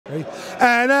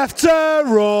And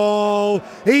after all,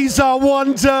 he's a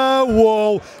wonder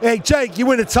wall. Hey, Jake, you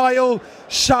win a title,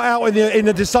 shut out in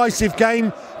the decisive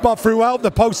game, but throughout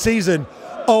the postseason,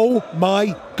 oh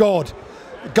my God.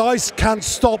 Guys can't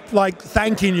stop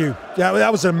thanking you. Yeah,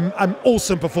 that was an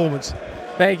awesome performance.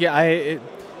 Thank you. It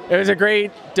was a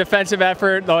great defensive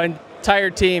effort. The entire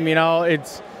team,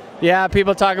 yeah,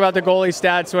 people talk about the goalie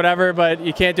stats, whatever, but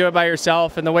you can't do it by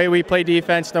yourself. And the way we play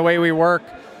defense, the way we work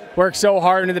so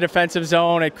hard into the defensive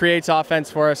zone, it creates offense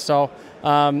for us. So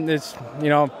it's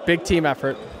big team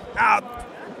effort.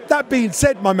 That being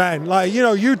said, my man,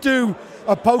 you do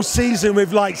a postseason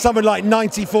with something like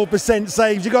 94%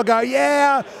 saves. You got to go,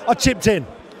 yeah, I chipped in.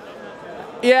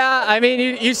 Yeah, I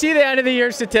mean, you see the end of the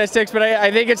year statistics, but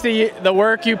I think it's the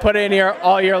work you put in here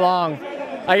all year long.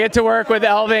 I get to work with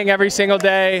Elving every single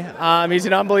day. He's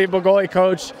an unbelievable goalie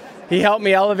coach. He helped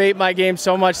me elevate my game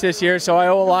so much this year, so I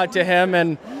owe a lot to him.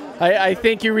 And I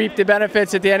think you reap the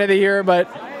benefits at the end of the year, but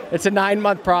it's a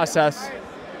 9-month process.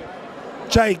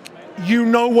 Jake, you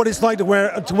know what it's like to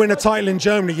win a title in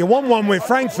Germany. You won one with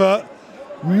Frankfurt.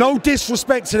 No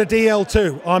disrespect to the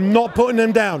DL2. I'm not putting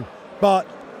them down, but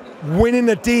winning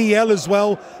the DEL as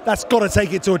well, that's got to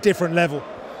take it to a different level.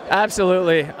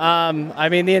 Absolutely. I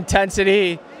mean, the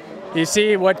intensity, you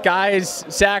see what guys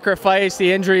sacrifice,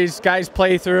 the injuries guys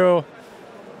play through.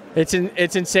 It's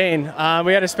insane.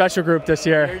 We had a special group this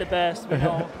year. You're the best, we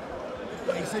know.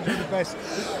 He said you're the best.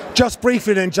 Just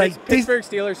briefly then, Jake. Pittsburgh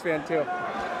Steelers fan too.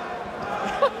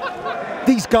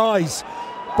 These guys,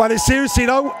 but seriously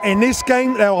though, in this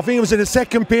game, I think it was in the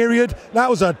second period, that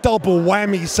was a double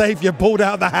whammy save you pulled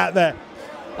out the hat there.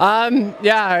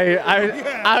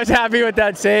 Yeah, I was happy with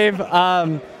that save.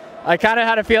 I kind of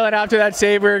had a feeling after that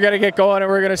save we were going to get going and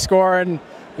we were going to score. And,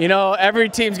 every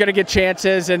team's going to get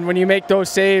chances. And when you make those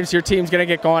saves, your team's going to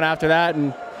get going after that.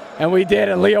 And we did.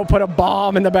 And Leo put a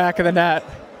bomb in the back of the net.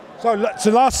 So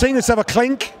last scene, let's have a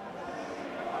clink.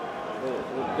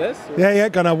 This? Yeah,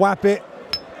 gonna whap it.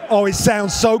 Oh, it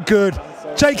sounds so good.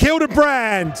 Jake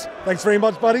Hildebrand. Thanks very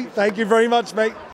much, buddy. Thank you very much, mate.